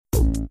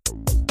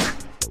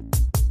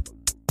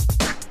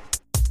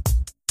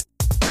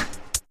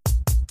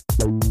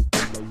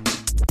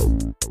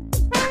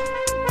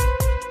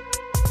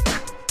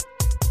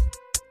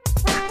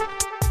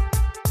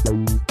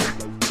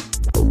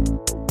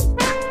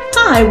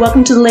Hi,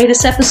 welcome to the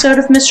latest episode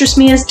of Mistress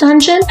Mia's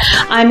Dungeon.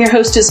 I'm your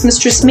hostess,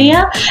 Mistress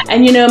Mia,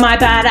 and you know my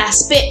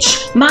badass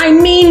bitch, my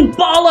mean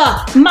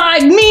baller, my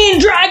mean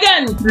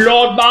dragon,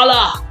 Lord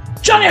Baller,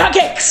 Johnny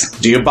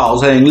Hotcakes. Do your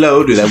balls hang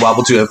low? Do they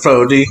wobble to and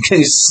fro? Can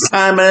you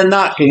time in a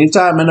knot? Can you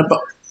time in a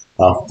bow?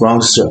 Oh, wrong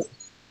stuff.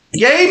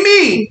 Yay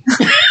me!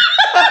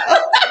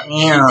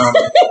 Yeah.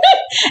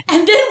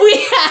 And then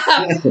we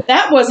have,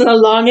 that wasn't a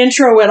long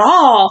intro at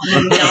all.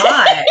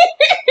 Not.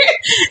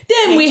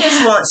 Then he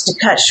just wants to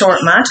cut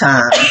short my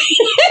time.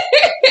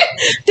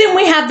 Then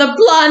we have the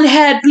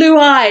blonde-haired,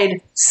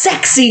 blue-eyed,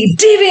 sexy,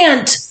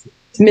 deviant,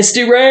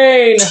 Misty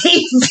Rain. What?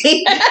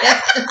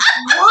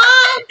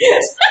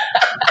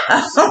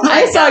 Oh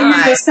I saw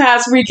you this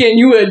past weekend.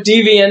 You were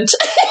deviant.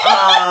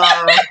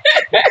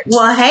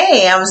 Well,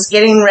 hey, I was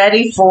getting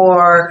ready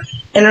for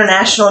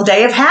International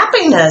Day of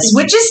Happiness,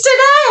 which is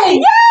today.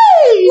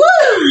 Yay!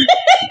 Woo!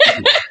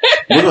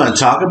 We're going to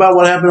talk about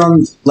what happened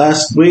on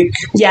last week.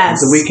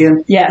 Yes. The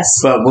weekend. Yes.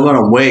 But we're going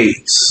to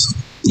wait.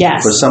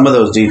 Yes. For some of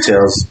those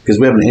details because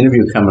we have an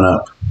interview coming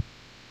up.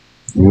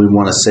 And we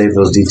want to save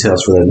those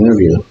details for that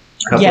interview.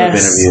 A couple of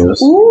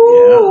interviews.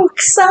 Ooh,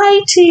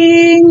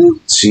 exciting.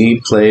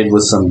 She played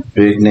with some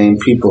big name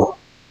people.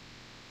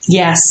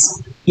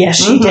 Yes. Yes,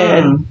 she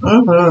did.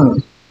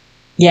 Mm-hmm.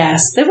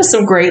 Yes. There was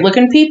some great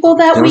looking people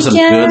that weekend.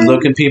 There were some good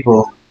looking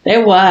people.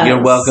 There was.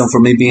 You're welcome for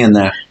me being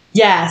there.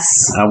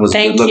 Yes. I was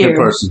a good looking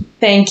person.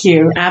 Thank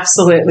you.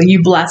 Absolutely.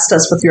 You blessed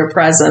us with your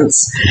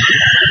presence.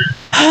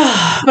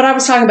 But I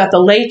was talking about the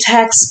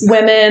latex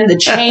women, the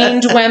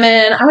chained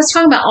women. I was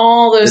talking about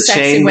all those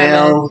sexy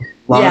women.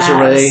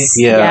 Lingerie. Yes,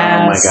 yeah.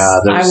 yes, oh my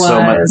God.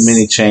 There was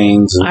many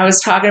chains. I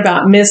was talking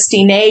about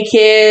Misty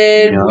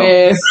naked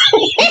with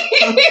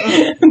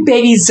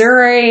Baby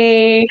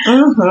Zuri.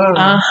 Mm-hmm.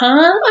 I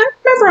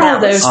remember all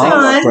those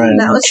things.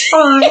 That was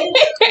fun.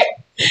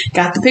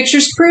 Got the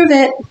pictures to prove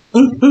it.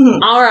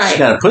 Mm-hmm. All right. She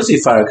got a pussy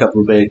fire a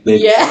couple of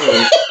babies.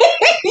 Yeah.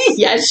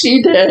 Yes,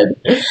 she did.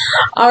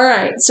 All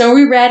right. So are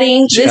we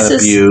ready? She got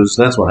abused.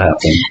 That's what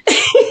happened.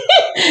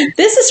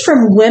 This is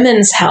from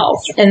Women's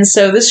Health, and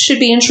so this should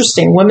be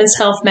interesting.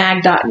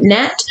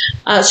 womenshealthmag.net,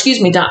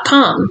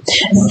 .com.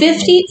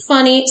 50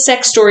 funny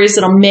sex stories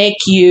that'll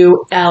make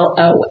you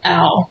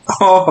LOL.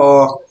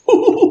 Oh.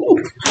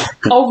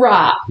 All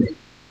right.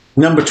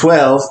 Number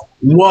 12.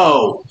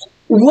 Whoa.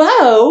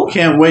 Whoa.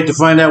 Can't wait to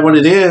find out what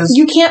it is.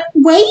 You can't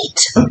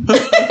wait.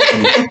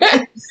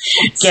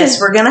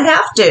 Guess we're going to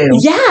have to.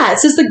 Yeah. It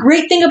says the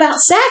great thing about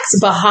sex,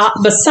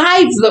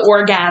 besides the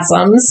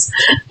orgasms,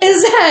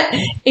 is that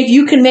if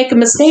you can make a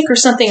mistake or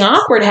something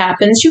awkward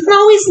happens, you can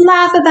always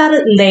laugh about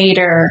it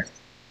later.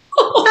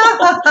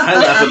 I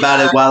laugh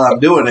about it while I'm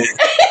doing it.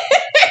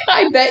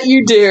 I bet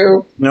you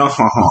do. No.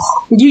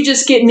 You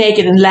just get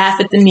naked and laugh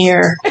at the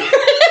mirror.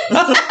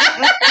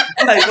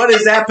 Like, what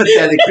is that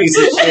pathetic piece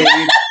of shit?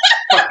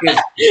 Fucking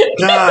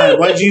God,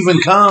 why'd you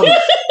even come?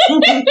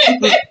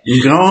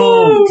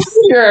 Go.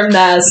 You're a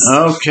mess.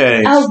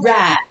 Okay. All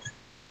right.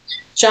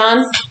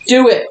 John,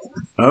 do it.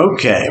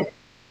 Okay.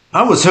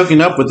 I was hooking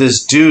up with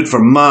this dude for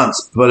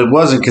months, but it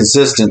wasn't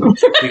consistent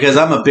because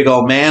I'm a big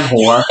old man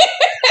whore.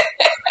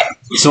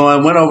 So I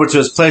went over to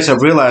his place. I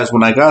realized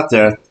when I got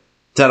there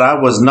that I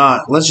was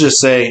not, let's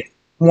just say,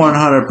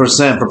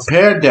 100%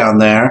 prepared down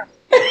there.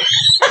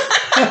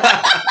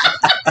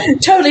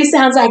 Totally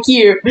sounds like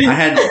you. I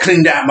had to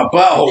clean out my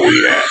butthole.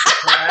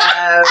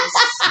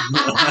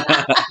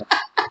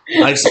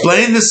 I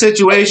explained the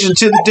situation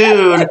to the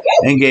dude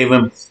and gave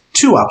him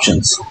two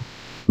options.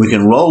 We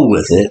can roll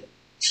with it.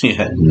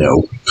 Yeah,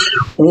 no.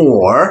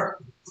 Or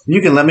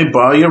you can let me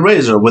borrow your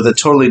razor with a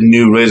totally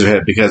new razor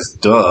head because,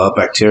 duh,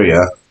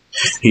 bacteria.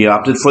 He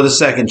opted for the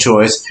second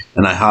choice,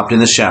 and I hopped in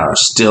the shower,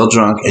 still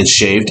drunk, and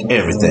shaved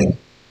everything.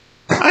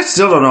 I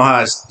still don't know how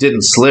I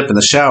didn't slip in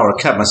the shower or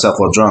cut myself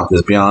while drunk.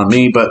 It's beyond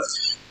me, but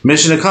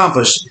mission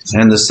accomplished.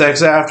 And the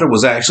sex after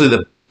was actually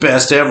the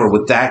best ever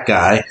with that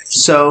guy.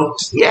 So,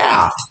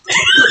 yeah.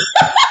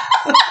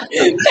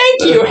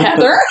 Thank you,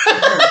 Heather.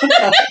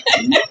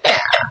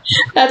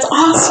 That's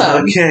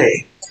awesome.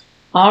 Okay.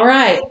 All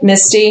right,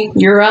 Misty,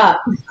 you're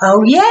up.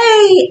 Oh,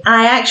 yay.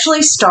 I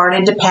actually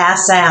started to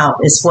pass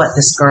out, is what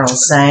this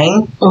girl's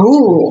saying.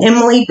 Ooh.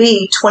 Emily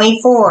B.,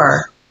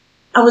 24.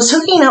 I was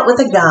hooking up with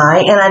a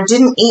guy, and I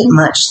didn't eat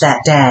much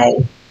that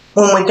day.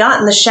 When we got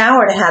in the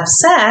shower to have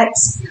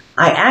sex,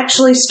 I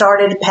actually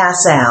started to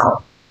pass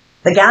out.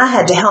 The guy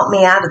had to help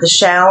me out of the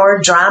shower,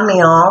 dry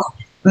me off,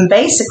 and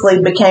basically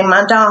became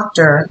my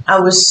doctor. I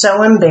was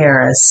so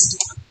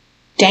embarrassed.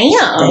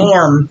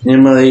 Damn.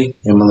 Emily.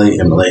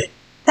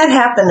 That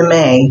happened to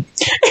me.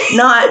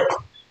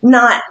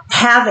 Not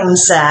having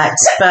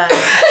sex, but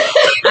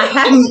I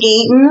hadn't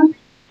eaten,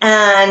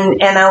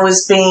 and I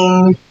was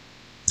being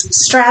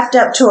strapped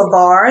up to a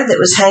bar that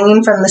was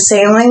hanging from the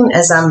ceiling,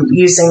 as I'm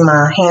using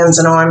my hands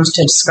and arms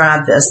to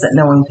describe this that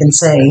no one can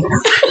see.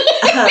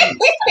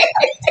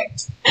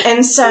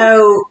 And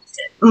so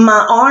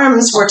my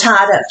arms were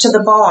tied up to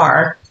the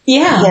bar.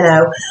 Yeah. You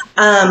know,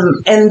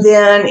 and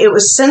then it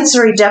was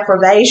sensory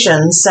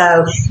deprivation.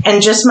 So,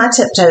 and just my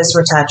tiptoes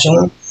were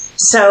touching.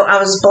 So I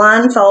was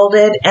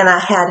blindfolded and I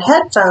had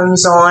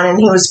headphones on and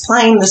he was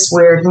playing this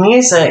weird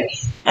music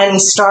and he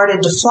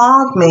started to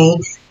flog me.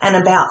 And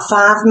about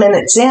 5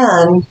 minutes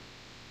in,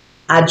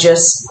 I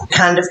just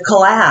kind of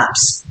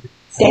collapsed.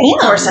 Damn. Of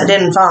course, I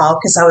didn't fall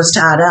because I was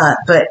tied up.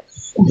 But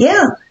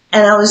yeah,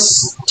 and I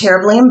was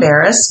terribly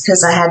embarrassed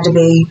because I had to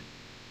be,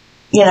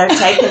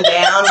 taken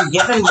down and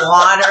given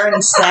water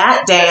and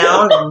sat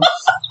down. And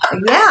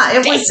yeah,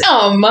 it was.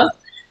 Damn.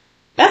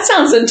 That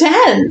sounds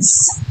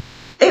intense.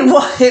 It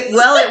was.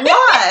 Well, it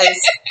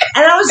was.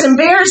 And I was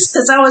embarrassed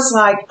because I was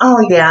like, oh,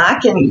 yeah, I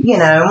can,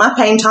 my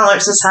pain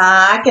tolerance is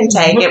high. I can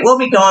take it. We'll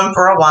be going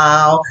for a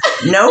while.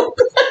 Nope.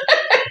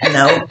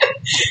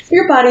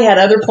 Your body had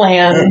other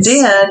plans. It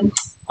did.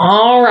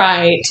 All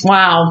right.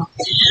 Wow.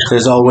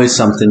 There's always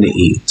something to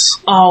eat.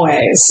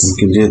 Always.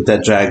 You can get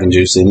that dragon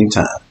juice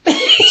anytime.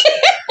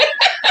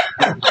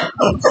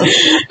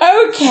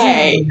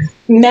 Okay.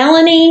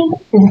 Melanie,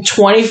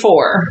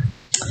 24.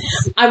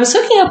 I was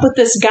hooking up with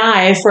this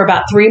guy for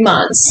about 3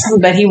 months,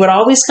 but he would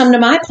always come to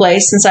my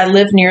place since I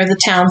lived near the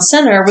town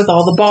center with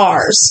all the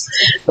bars.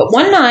 But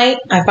one night,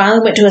 I finally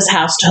went to his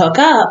house to hook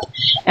up,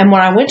 and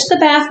when I went to the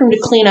bathroom to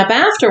clean up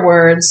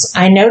afterwards,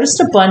 I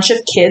noticed a bunch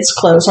of kids'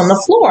 clothes on the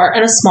floor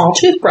and a small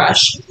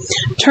toothbrush.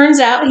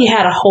 Turns out he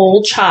had a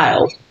whole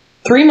child.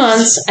 3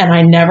 months, and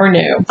I never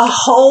knew. A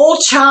whole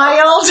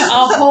child?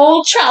 A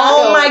whole child.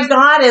 Oh, my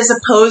God, as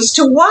opposed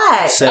to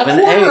what? 7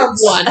 a quarter 8. of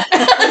one.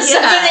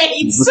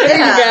 7/8. There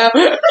you go.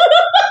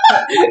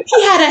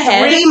 He had a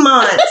head. 3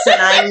 months, and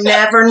I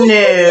never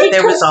knew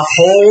there was a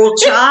whole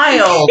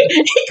child.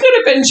 He could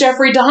have been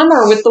Jeffrey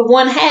Dahmer with the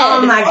one head.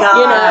 Oh, my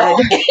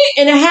God.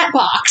 In a hat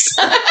box.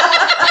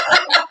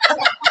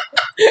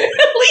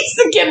 At least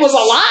the kid was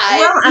alive.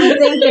 Well, I'm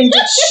thinking,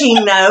 did she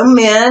know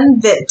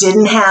men that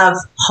didn't have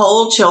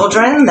whole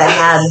children that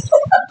had,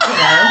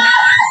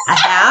 a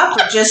half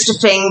or just a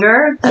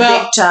finger, a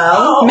big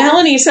toe?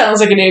 Melanie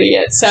sounds like an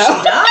idiot, so.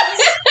 She does.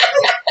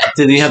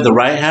 Did he have the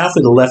right half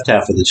or the left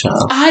half of the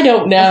child? I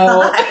don't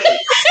know.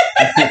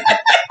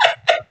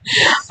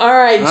 All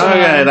right, John. All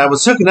right, I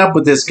was hooking up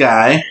with this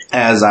guy,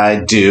 as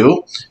I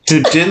do,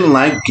 who didn't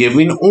like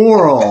giving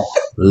oral.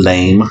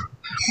 Lame.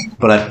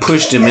 But I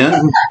pushed him in.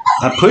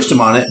 I pushed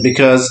him on it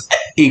because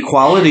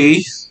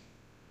equality,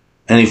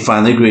 and he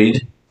finally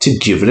agreed to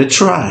give it a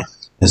try.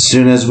 As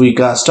soon as we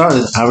got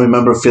started, I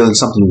remember feeling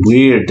something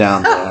weird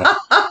down there.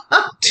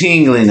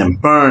 Tingling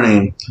and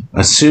burning.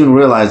 I soon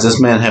realized this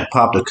man had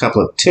popped a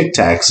couple of Tic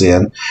Tacs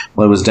in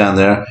while he was down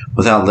there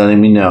without letting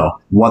me know.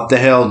 What the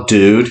hell,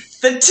 dude?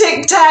 The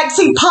Tic Tacs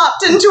he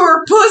popped into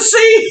her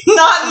pussy,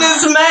 not in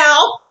his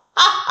mouth.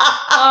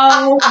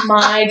 Oh,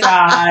 my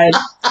God.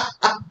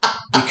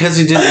 Because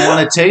he didn't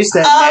want to taste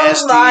that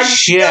nasty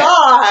shit.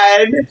 Oh,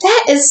 my God.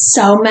 That is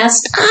so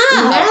messed up.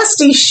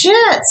 Nasty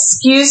shit,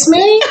 excuse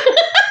me?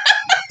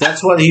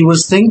 That's what he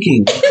was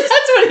thinking.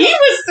 That's what he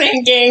was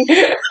thinking.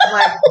 Oh,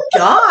 my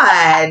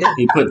God.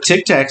 He put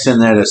Tic Tacs in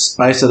there to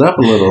spice it up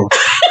a little.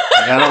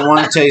 Like, I don't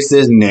want to taste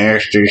this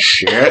nasty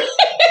shit.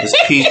 This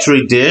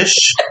petri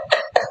dish.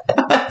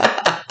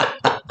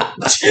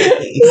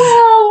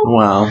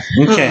 Wow.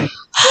 Okay.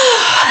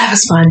 That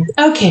was fun.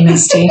 Okay,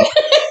 Misty.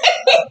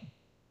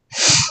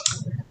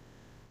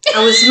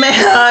 I was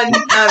mad.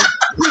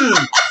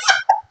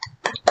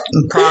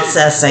 I'm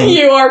processing.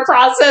 You are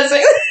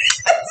processing.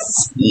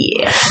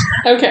 Yeah.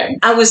 Okay.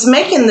 I was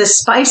making this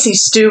spicy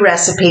stew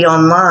recipe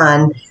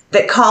online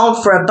that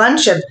called for a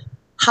bunch of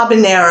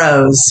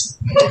habaneros.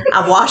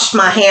 I washed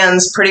my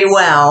hands pretty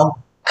well.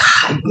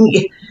 God,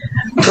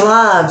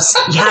 gloves.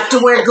 You have to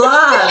wear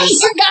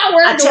gloves.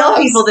 I tell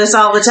people this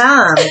all the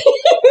time.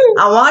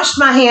 I washed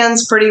my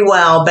hands pretty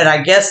well, but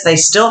I guess they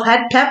still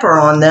had pepper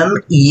on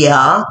them.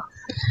 Yeah.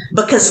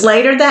 Because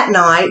later that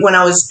night, when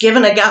I was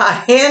giving a guy a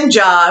hand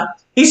job,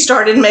 he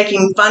started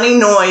making funny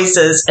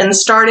noises and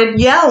started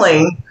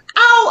yelling.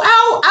 Ow,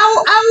 ow,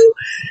 ow, ow.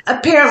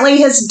 Apparently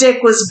his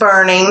dick was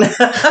burning.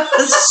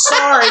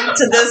 Sorry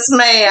to this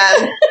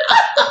man.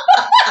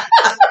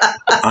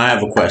 I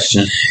have a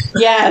question.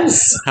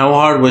 Yes. How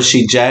hard was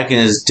she jacking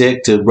his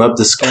dick to rub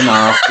the skin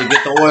off to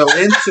get the oil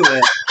into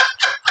it?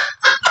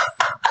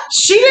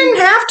 She didn't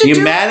have to.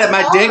 You mad at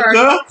my dick,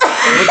 girl?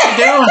 What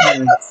you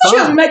doing? She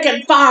was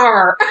making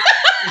fire.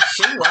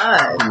 She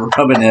was.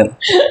 Rubbing it.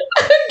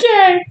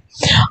 Okay.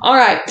 All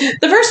right.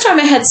 The first time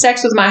I had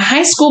sex with my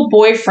high school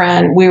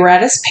boyfriend, we were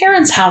at his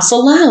parents' house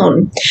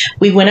alone.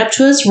 We went up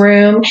to his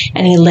room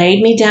and he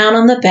laid me down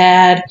on the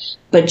bed.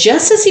 But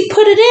just as he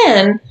put it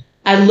in,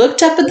 I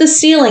looked up at the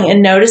ceiling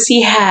and noticed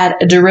he had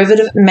a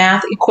derivative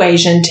math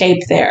equation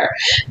taped there.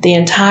 The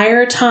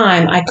entire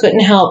time, I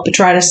couldn't help but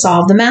try to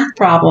solve the math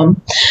problem.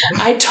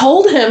 I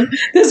told him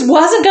this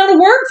wasn't going to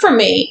work for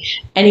me,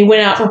 and he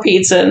went out for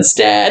pizza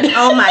instead.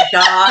 Oh, my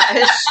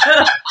gosh.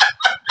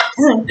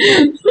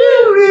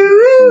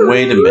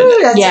 Wait a minute.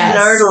 That's Yes. a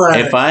nerd alert.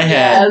 If I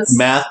had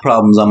math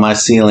problems on my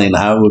ceiling,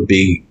 I would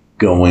be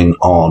going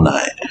all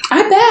night.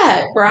 I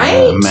bet,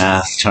 right?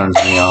 Math turns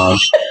me on.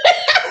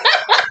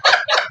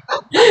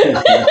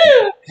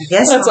 I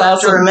guess That's I'll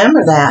have to awesome.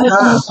 remember that,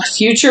 huh?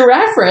 Future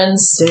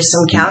reference. Do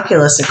some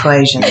calculus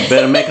equations.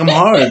 Better make them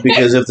hard,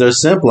 because if they're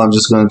simple, I'm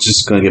just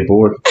gonna get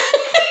bored.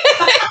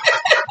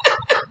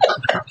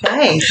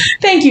 Okay.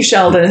 Thank you,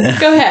 Sheldon.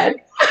 Go ahead.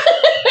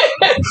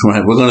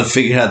 Right, we're gonna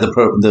figure out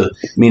the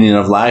meaning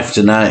of life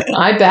tonight.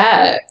 I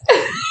bet.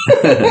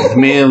 The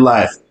meaning of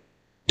life,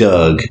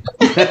 Doug.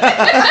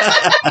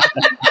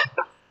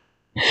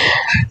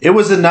 It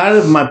was the night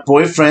of my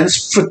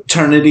boyfriend's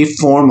fraternity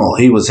formal.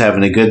 He was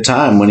having a good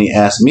time when he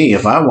asked me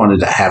if I wanted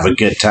to have a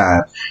good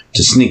time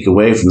to sneak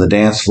away from the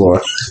dance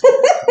floor.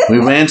 We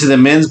ran to the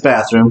men's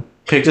bathroom,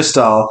 picked a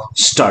stall,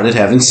 started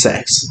having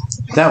sex.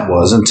 That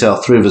was until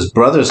 3 of his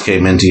brothers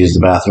came in to use the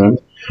bathroom.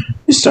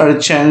 We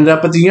started chatting it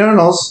up at the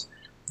urinals,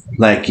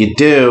 like you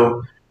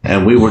do,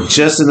 and we were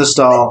just in the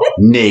stall,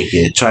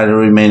 naked, trying to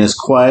remain as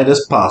quiet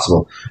as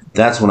possible.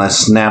 That's when I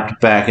snapped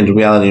back into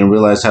reality and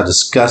realized how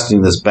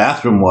disgusting this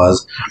bathroom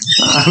was.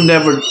 I've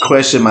never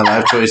questioned my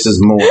life choices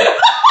more.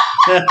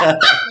 Yeah.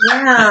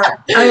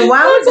 I mean,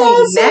 why were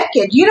they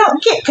naked? You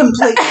don't get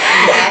completely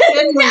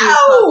naked when you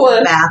go to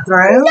the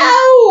bathroom.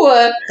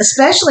 No.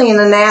 Especially in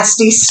a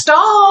nasty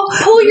stall.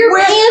 Pull your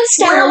pants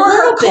down where a were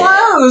little her bit.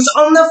 clothes?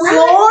 On the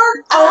floor?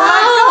 Oh,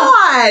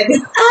 my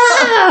God.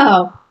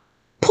 Oh.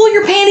 Pull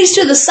your panties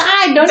to the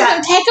side. Don't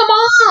even take them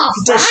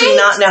off. Does she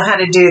not know how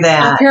to do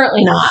that?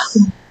 Apparently not.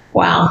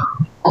 Wow.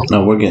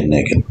 No, we're getting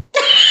naked.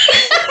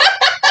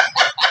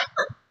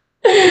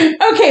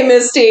 Okay,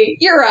 Misty,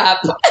 you're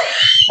up.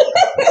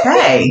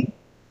 Okay.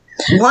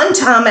 One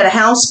time at a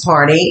house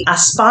party, I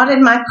spotted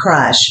my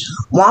crush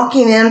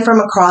walking in from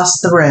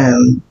across the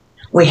room.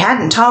 We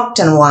hadn't talked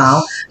in a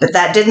while, but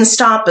that didn't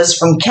stop us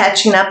from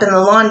catching up in the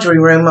laundry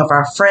room of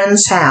our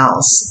friend's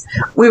house.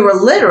 We were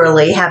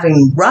literally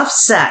having rough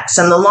sex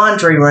in the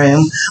laundry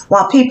room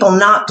while people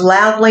knocked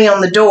loudly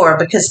on the door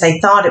because they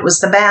thought it was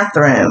the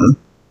bathroom.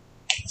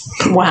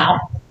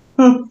 Wow.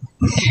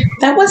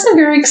 That wasn't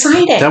very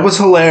exciting. That was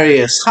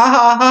hilarious. Ha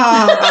ha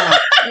ha ha.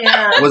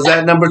 Yeah. Was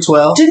that number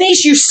 12?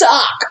 Denise, you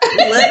suck.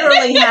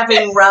 Literally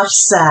having rough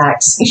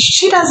sex.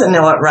 She doesn't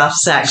know what rough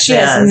sex She is.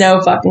 has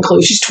no fucking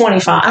clue. She's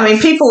 25. I mean,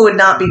 people would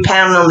not be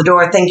pounding on the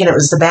door thinking it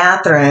was the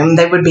bathroom.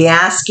 They would be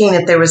asking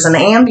if there was an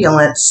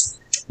ambulance,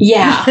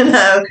 yeah. you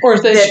know, Or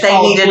if that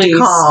they needed police. to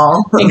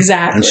call.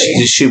 Exactly.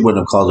 And she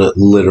wouldn't have called it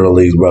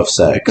literally rough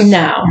sex.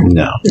 No.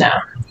 No.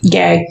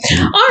 Gay.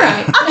 All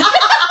right.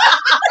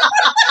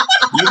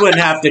 You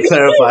wouldn't have to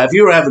clarify. If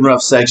you were having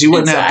rough sex, you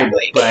wouldn't have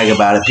to brag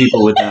about it.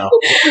 People would know.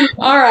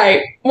 All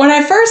right. When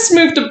I first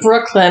moved to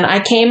Brooklyn, I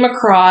came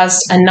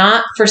across a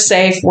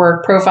not-for-safe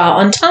work profile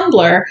on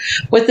Tumblr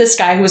with this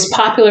guy who was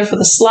popular for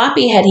the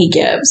sloppy head he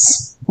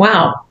gives.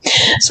 Wow.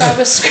 So I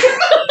was...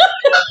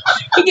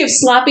 He gives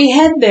sloppy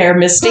head there,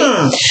 Misty.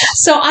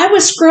 So I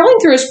was scrolling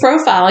through his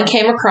profile and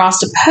came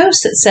across a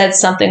post that said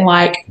something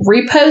like,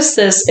 repost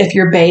this if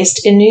you're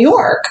based in New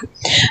York.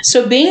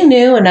 So being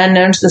new and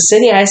unknown to the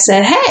city, I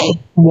said, hey,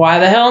 why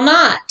the hell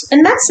not?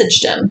 And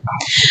messaged him.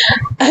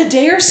 A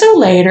day or so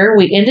later,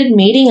 we ended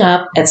meeting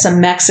up at some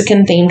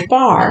Mexican-themed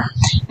bar.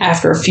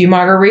 After a few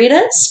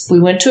margaritas, we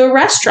went to a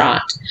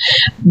restaurant.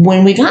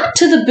 When we got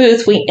to the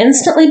booth, we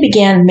instantly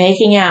began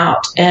making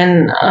out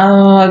and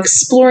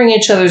exploring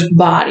each other's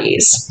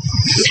bodies.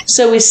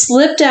 So we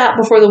slipped out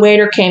before the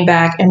waiter came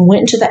back and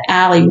went into the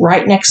alley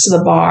right next to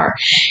the bar.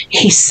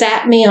 He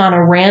sat me on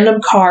a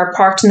random car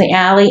parked in the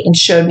alley and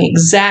showed me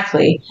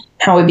exactly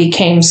how we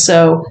became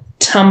so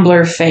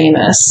Tumblr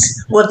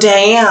famous. Well,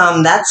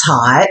 damn, that's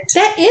hot.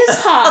 That is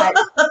hot.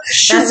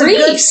 That's a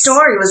good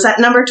story. Was that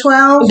number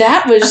 12?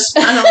 That was...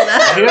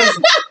 I don't know.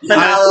 But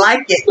I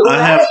like it.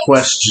 I have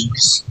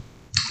questions.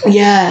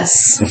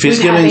 Yes. If he's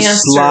We have giving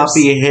answers.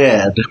 sloppy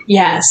head,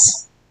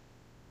 Yes.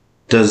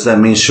 does that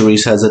mean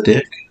Charisse has a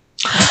dick?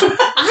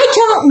 I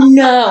don't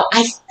know.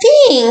 I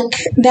think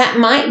that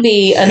might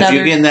be If another...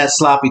 you're getting that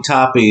sloppy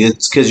toppy,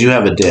 it's because you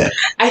have a dick.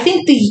 I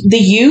think the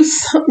youth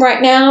right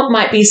now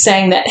might be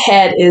saying that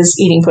head is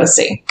eating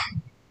pussy.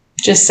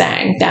 Just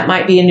saying. That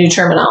might be a new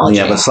terminology.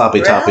 Yeah, but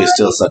sloppy toppy is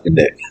still sucking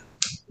dick.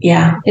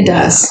 Yeah, it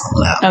does.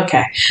 No.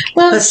 Okay.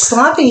 Well, But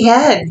sloppy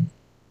head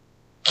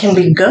can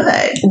be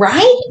good.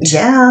 right?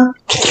 Yeah.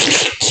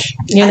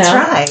 You That's know.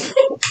 right.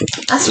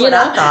 That's You what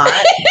know? I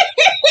thought.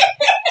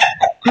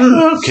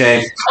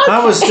 Okay.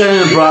 I was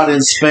studying abroad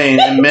in Spain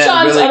and met a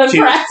John's really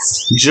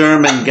unimpressed. cute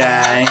German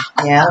guy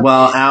Yeah.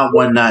 while out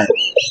one night.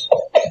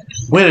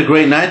 We had a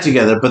great night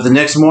together, but the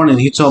next morning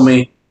he told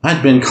me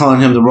I'd been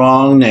calling him the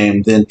wrong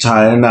name the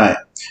entire night.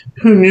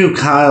 Who knew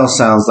Kyle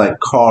sounds like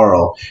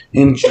Carl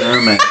in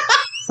German?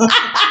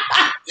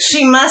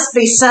 She must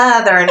be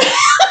Southern.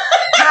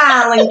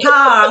 Kyle and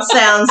Carl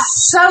sound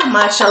so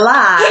much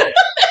alike.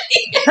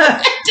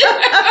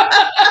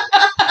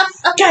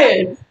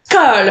 Good.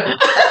 Good.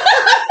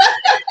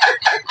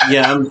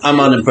 Yeah, I'm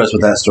unimpressed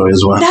with that story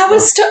as well. That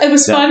was it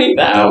was funny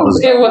though.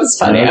 It was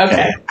funny.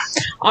 Okay.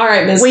 All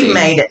right, Misty. We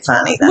made it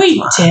funny. That's We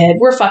why. did.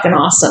 We're fucking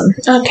awesome.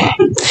 Okay.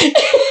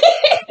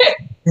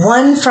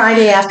 One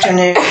Friday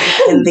afternoon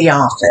in the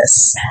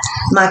office,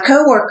 my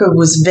coworker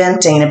was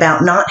venting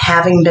about not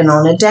having been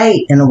on a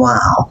date in a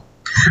while.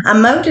 I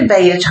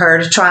motivated her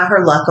to try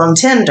her luck on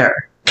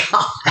Tinder.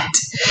 God.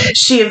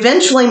 She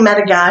eventually met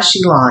a guy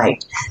she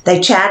liked. They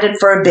chatted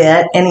for a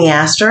bit, and he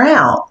asked her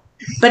out.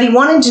 But he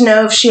wanted to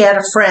know if she had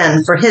a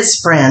friend for his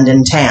friend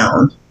in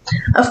town.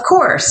 Of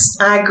course,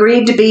 I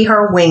agreed to be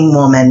her wing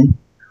woman.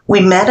 We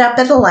met up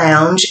at a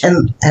lounge,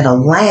 and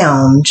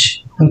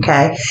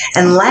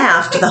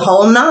laughed the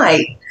whole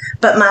night.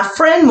 But my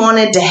friend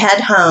wanted to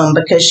head home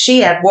because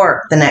she had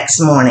work the next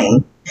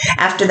morning.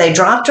 After they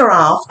dropped her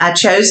off, I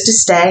chose to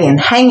stay and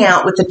hang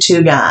out with the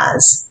two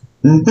guys.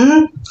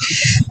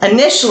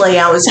 Initially,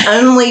 I was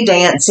only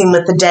dancing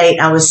with the date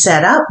I was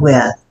set up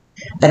with.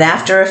 But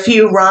after a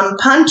few rum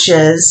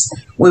punches,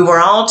 we were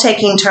all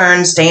taking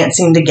turns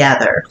dancing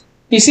together.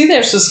 You see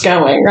this is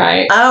going,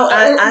 right? Oh,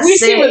 I we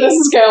see where this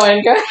is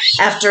going. Go.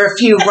 After a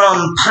few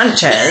rum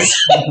punches,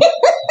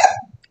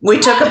 we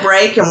took a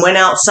break and went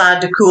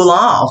outside to cool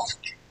off.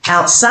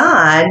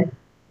 Outside,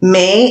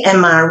 me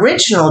and my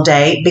original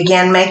date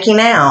began making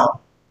out.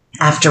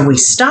 After we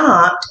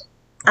stopped,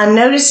 I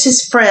noticed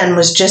his friend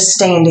was just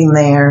standing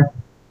there.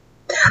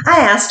 I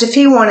asked if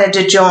he wanted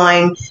to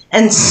join,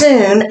 and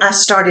soon I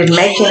started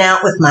making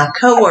out with my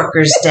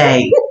coworker's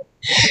date.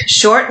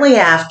 Shortly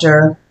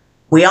after,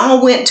 we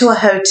all went to a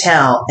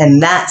hotel,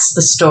 and that's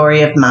the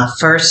story of my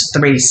first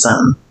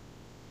threesome.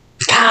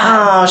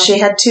 God. Oh, she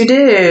had two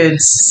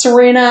dudes.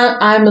 Serena,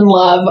 I'm in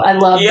love. I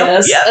love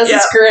this. This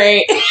is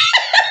great.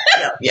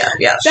 Yeah.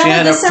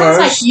 Bella, this sounds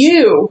like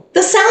you.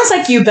 This sounds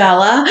like you,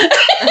 Bella.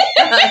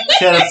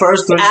 She had her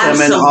first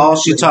threesome, and all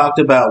she talked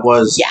about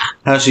was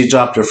how she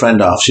dropped her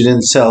friend off. She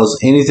didn't tell us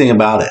anything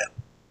about it.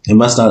 It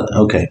must not.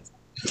 Okay.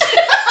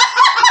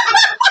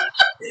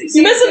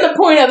 You're missing the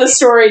point of the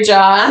story,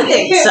 John. I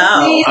think so.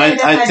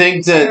 I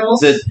think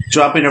that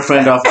dropping her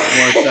friend off was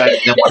more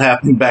exciting than what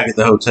happened back at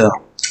the hotel.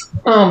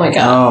 Oh my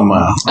God. Oh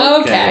my.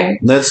 Okay.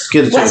 Let's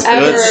get it to a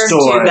good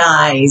story. Two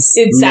guys.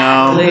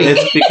 Exactly. No,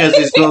 it's because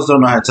these girls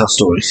don't know how to tell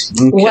stories.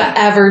 Okay.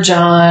 Whatever,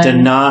 John. They're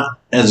not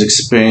as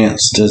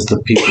experienced as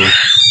the people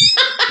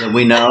that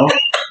we know.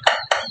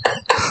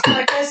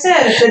 Like I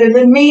said, if it had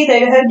been me,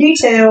 they'd have had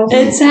details.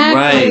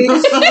 Exactly.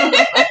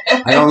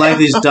 Right. I don't like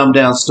these dumbed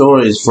down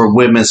stories for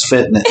women's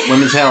fitness,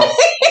 women's health.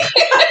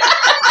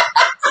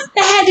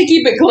 They had to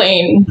keep it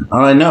clean. Oh,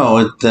 I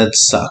know. That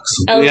sucks.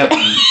 Okay.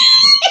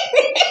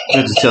 We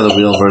have to tell the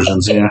real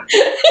versions here.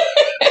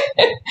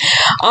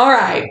 All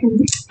right.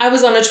 I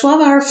was on a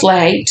 12-hour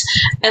flight,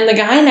 and the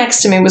guy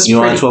next to me was You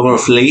on a 12-hour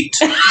fleet?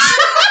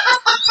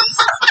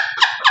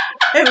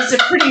 It was a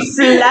pretty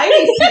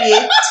flighty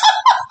fleet.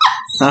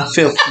 I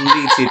feel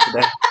fleety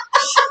today.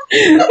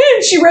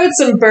 She rode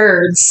some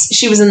birds.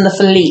 She was in the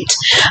fleet.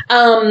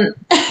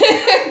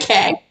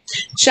 Okay.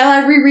 Shall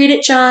I reread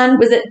it, John?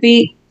 Would it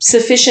be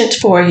sufficient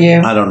for you?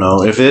 I don't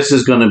know. If this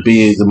is going to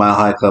be the Mile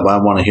High Club, I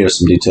want to hear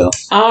some detail.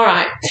 All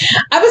right.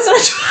 I was on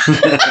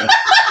a...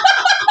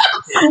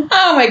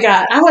 Oh, my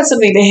God. I want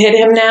something to hit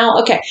him now.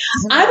 Okay.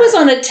 I was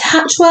on a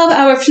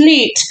 12-hour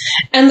fleet,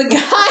 and the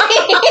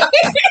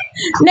guy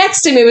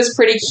next to me was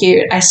pretty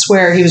cute. I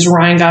swear he was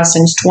Ryan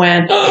Gosling's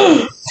twin.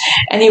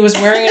 And he was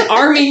wearing an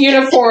army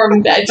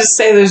uniform. I just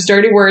say those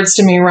dirty words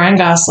to me, Ryan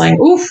Gosling.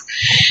 Oof.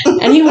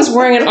 And he was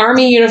wearing an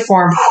army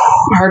uniform.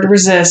 Hard to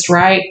resist,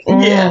 right?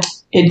 Yeah.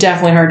 It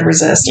definitely hard to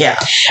resist. Yeah.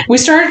 We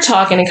started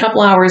talking a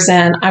couple hours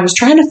in. I was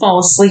trying to fall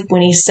asleep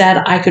when he said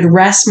I could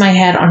rest my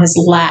head on his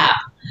lap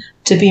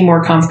to be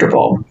more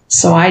comfortable.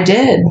 So I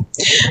did.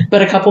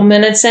 But a couple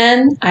minutes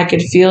in, I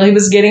could feel he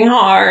was getting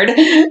hard.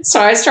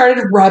 So I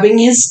started rubbing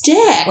his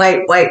dick.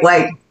 Wait.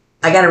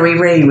 I got to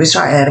reread. We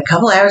started at a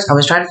couple hours. I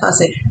was trying to fall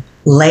asleep.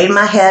 Laid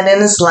my head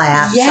in his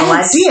lap. Yes. So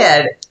I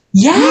did.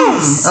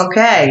 Yes.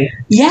 Okay.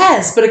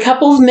 Yes. But a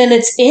couple of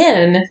minutes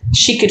in,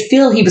 she could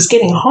feel he was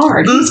getting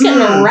hard. He was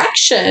getting an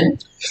erection.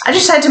 I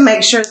just had to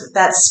make sure that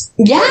that's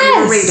what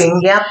you were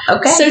reading. Yep.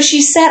 Okay. So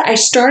she said I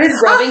started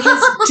rubbing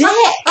his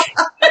dick.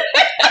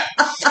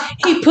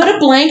 He put a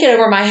blanket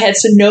over my head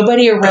so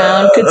nobody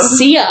around could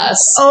see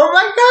us. Oh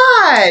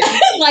my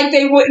God. Like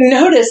they wouldn't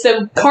notice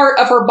that part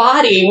of her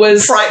body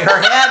was... Right,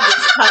 her head was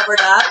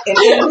covered up and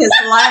in his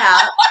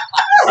lap.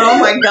 Oh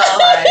my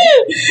God.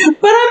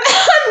 But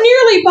I'm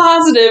nearly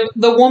positive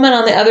the woman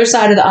on the other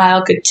side of the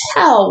aisle could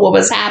tell what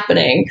was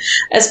happening,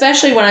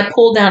 especially when I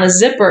pulled down a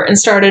zipper and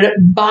started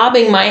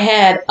bobbing my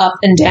head up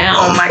and down.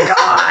 Oh my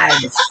God.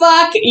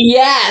 Fuck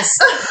yes.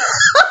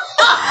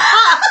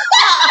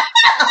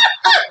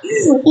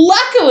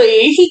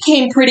 Luckily, he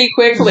came pretty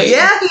quickly.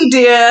 Yeah, he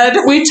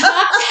did. We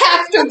talked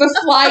after the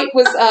flight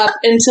was up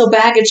until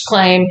baggage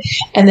claim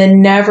and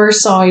then never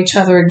saw each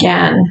other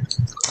again.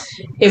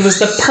 It was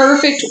the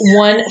perfect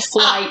one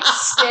flight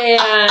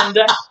stand.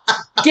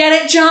 Get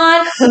it,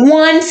 John?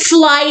 One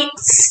flight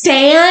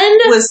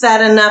stand? Was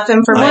that enough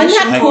information? Wasn't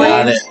that I got cool?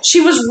 it.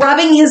 She was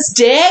rubbing his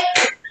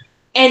dick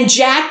and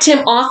jacked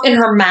him off in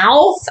her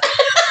mouth.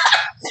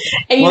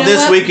 And you Well, know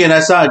this what? weekend I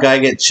saw a guy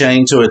get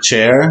chained to a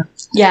chair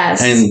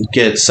Yes. and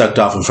get sucked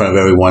off in front of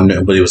everyone.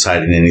 Nobody was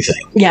hiding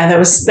anything. Yeah,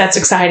 that's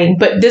exciting.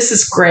 But this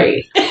is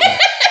great.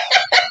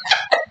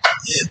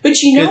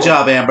 But you know, Good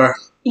job, Amber.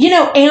 You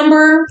know,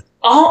 Amber,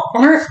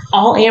 aren't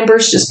all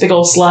Ambers just big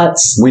old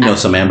sluts? We know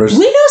some Ambers.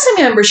 We know some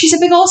Amber. She's a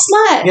big old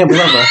slut. Yeah, we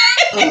love her.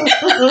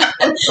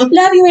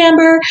 Love you,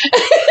 Amber.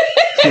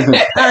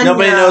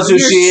 Nobody knows who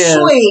she is.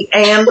 Sweet,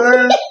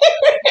 Amber.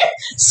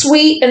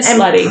 Sweet and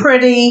slutty.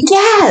 Pretty.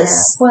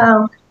 Yes. Yeah,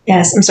 well,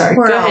 yes. I'm sorry.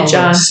 we're Go all ahead,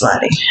 John.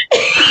 slutty.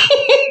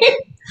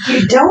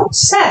 You don't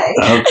say.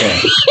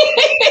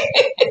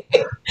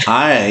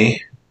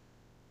 Okay.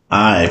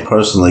 I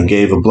personally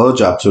gave a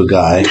blowjob to a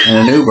guy in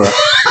an Uber.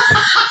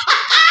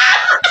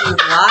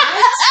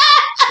 What?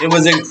 It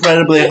was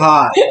incredibly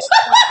hot.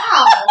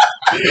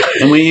 Wow.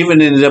 And we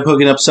even ended up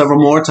hooking up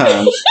several more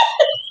times.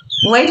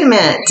 Wait a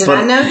minute. Did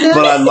I know this?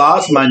 But I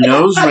lost my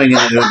nose ring in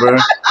an Uber,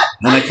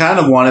 and I kind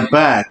of want it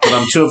back. But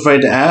I'm too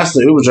afraid to ask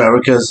the Uber driver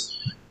because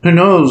who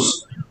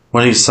knows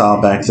what he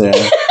saw back there. What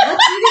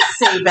did you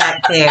see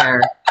back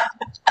there?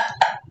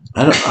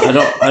 I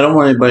don't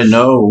want anybody to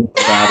know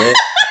about it.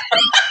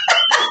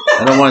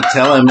 I don't want to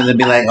tell him and then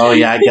be like, oh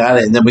yeah, I got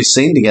it, and then we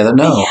sing together.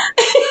 No.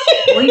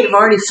 Well, you've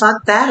already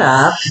fucked that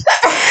up.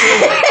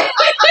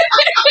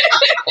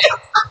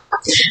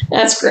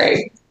 That's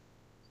great.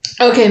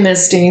 Okay,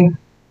 Misty.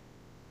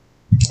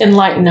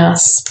 Enlighten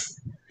us.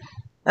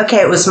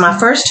 Okay, it was my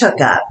first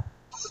hookup.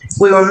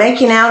 We were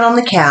making out on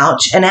the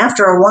couch, and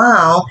after a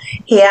while,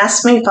 he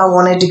asked me if I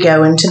wanted to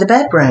go into the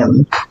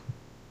bedroom.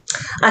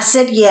 I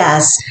said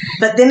yes,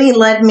 but then he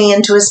led me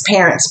into his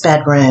parents'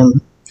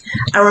 bedroom.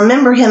 I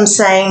remember him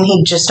saying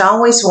he just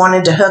always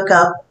wanted to hook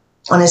up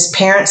on his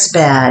parents'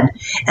 bed,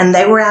 and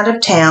they were out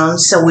of town,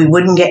 so we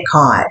wouldn't get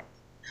caught.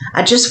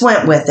 I just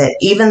went with it,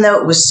 even though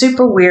it was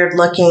super weird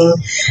looking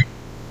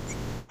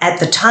at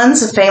the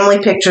tons of family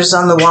pictures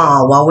on the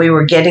wall while we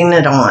were getting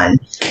it on.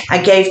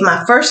 I gave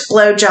my first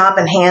blowjob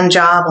and hand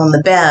job on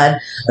the bed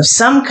of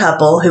some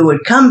couple who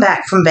would come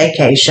back from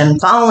vacation,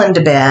 fall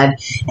into bed,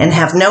 and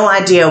have no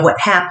idea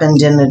what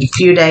happened in it a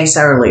few days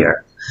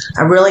earlier.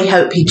 I really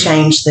hope he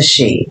changed the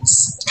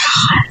sheets.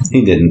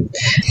 He didn't.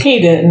 He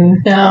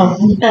didn't. No,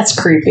 that's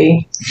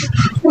creepy.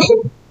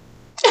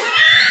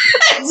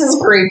 This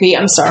is creepy.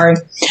 I'm sorry.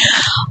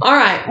 All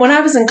right. When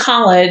I was in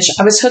college,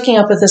 I was hooking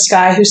up with this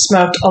guy who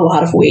smoked a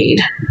lot of weed.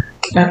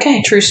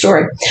 Okay, true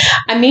story.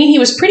 I mean, he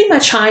was pretty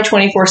much high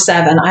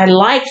 24/7. I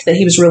liked that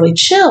he was really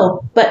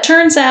chill, but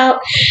turns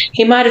out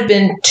he might have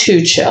been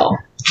too chill.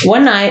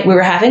 One night, we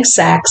were having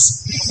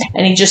sex,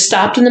 and he just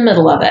stopped in the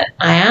middle of it.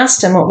 I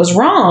asked him what was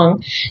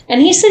wrong,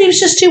 and he said he was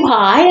just too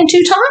high and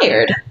too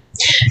tired.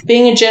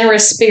 Being a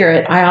generous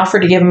spirit, I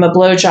offered to give him a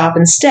blowjob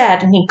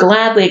instead, and he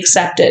gladly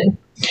accepted.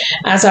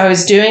 As I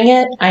was doing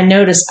it, I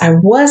noticed I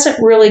wasn't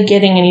really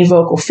getting any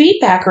vocal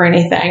feedback or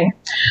anything.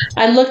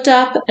 I looked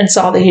up and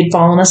saw that he'd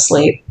fallen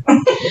asleep.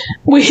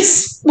 We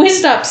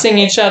stopped seeing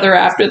each other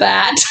after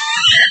that.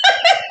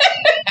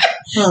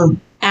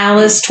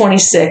 Alice,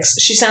 26.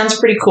 She sounds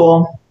pretty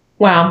cool.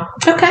 Wow.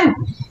 Okay.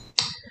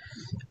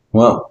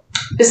 Well,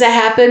 Does that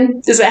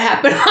happen? Does that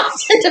happen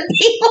often to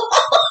people?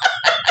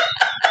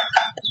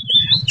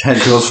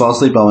 had girls fall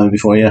asleep on me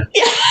before, yeah.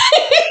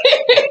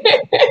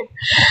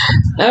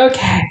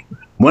 Okay.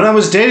 When I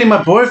was dating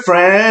my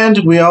boyfriend,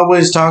 we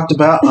always talked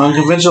about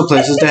unconventional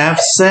places to have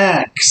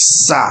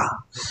sex.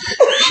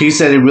 He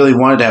said he really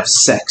wanted to have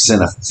sex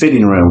in a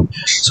fitting room,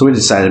 so we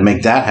decided to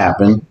make that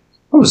happen.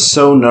 I was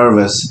so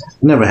nervous. I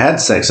never had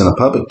sex in a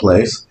public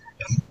place.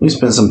 We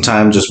spent some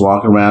time just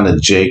walking around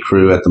at J.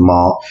 Crew at the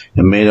mall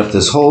and made up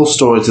this whole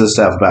story to the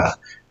staff about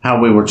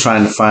how we were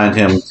trying to find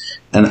him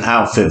an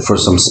outfit for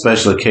some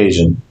special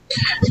occasion.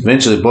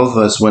 Eventually, both of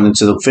us went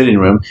into the fitting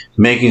room,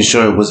 making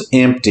sure it was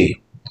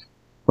empty.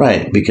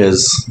 Right,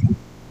 because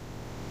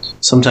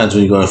sometimes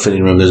when you go in a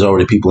fitting room, there's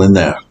already people in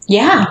there.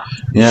 Yeah.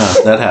 Yeah,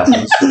 that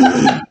happens.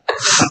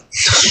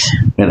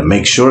 We had to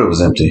make sure it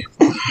was empty.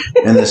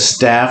 And the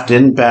staff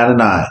didn't bat an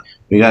eye.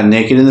 We got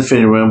naked in the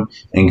fitting room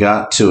and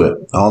got to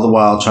it, all the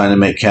while trying to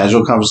make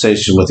casual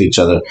conversation with each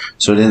other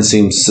so it didn't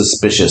seem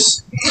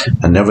suspicious.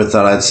 I never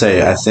thought I'd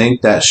say, I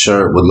think that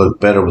shirt would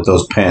look better with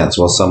those pants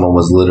while someone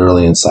was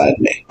literally inside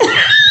me.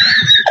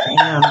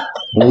 Damn.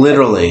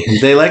 Literally.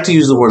 They like to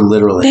use the word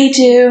literally. They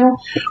do.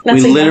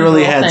 That's We a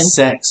literally young girl had thing.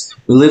 sex.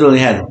 We literally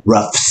had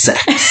rough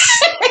sex.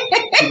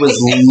 It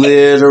was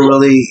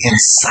literally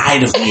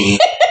inside of me.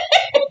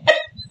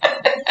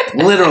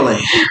 Literally.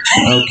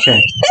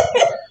 Okay.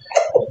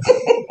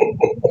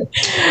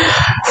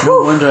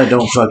 No wonder I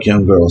don't fuck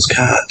young girls.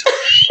 God.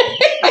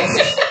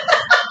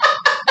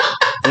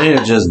 They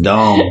are just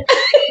dumb.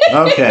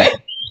 Okay.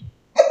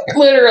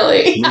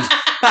 Literally.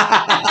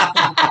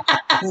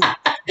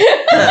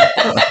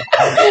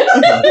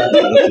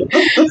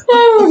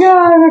 Oh,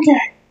 God. Okay.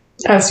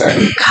 I'm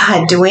sorry.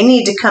 God, do we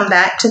need to come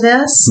back to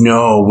this?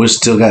 No, we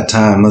still got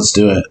time. Let's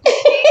do it.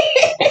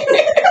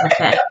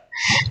 Okay.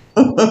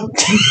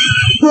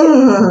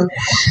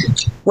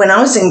 When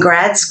I was in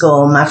grad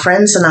school, my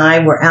friends and I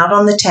were out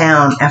on the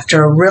town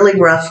after a really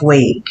rough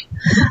week.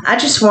 I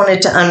just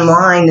wanted to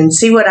unwind and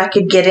see what I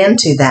could get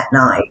into that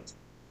night.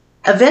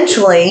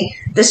 Eventually,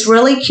 this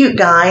really cute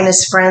guy and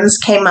his friends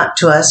came up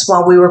to us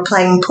while we were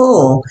playing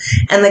pool,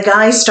 and the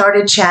guy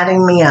started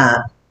chatting me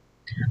up.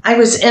 I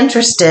was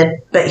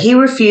interested, but he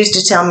refused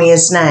to tell me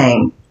his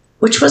name,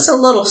 which was a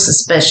little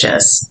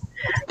suspicious.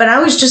 But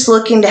I was just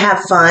looking to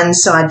have fun,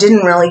 so I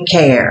didn't really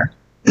care.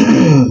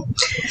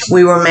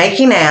 We were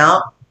making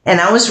out, and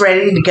I was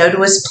ready to go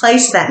to his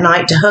place that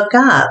night to hook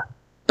up.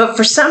 But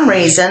for some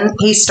reason,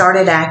 he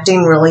started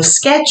acting really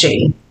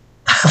sketchy.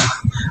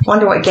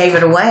 Wonder what gave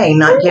it away,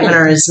 not giving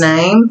her his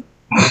name.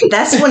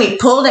 That's when he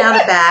pulled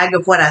out a bag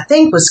of what I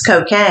think was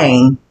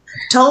cocaine,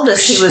 told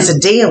us he was a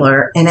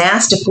dealer, and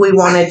asked if we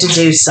wanted to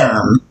do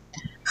some.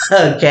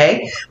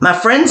 Okay, my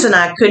friends and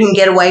I couldn't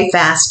get away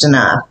fast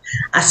enough.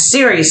 I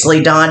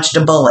seriously dodged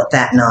a bullet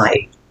that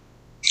night.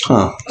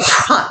 Huh.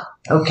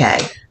 Okay.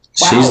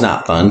 Wow. She's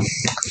not fun.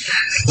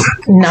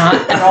 Not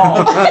at all.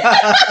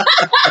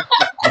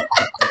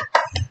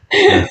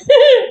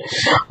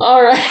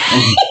 All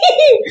right.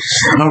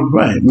 All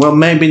right. Well,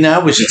 maybe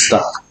now we should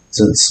stop,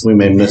 since we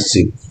made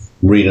Misty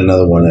read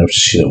another one if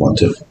she didn't want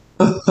to.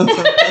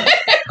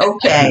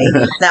 Okay,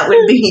 that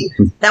would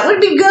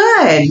be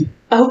good.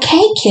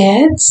 Okay,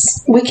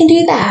 kids. We can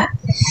do that.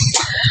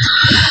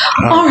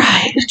 All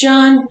right,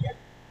 John.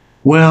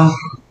 Well,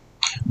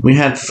 we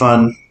had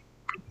fun.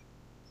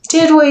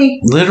 Did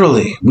we?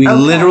 Literally. We Okay.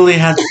 literally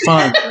had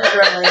fun.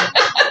 Literally.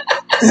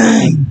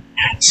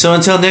 So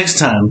until next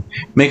time,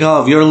 make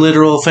all of your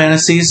literal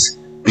fantasies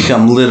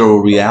become literal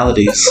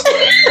realities.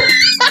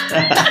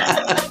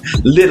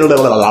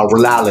 Literal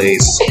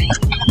realities.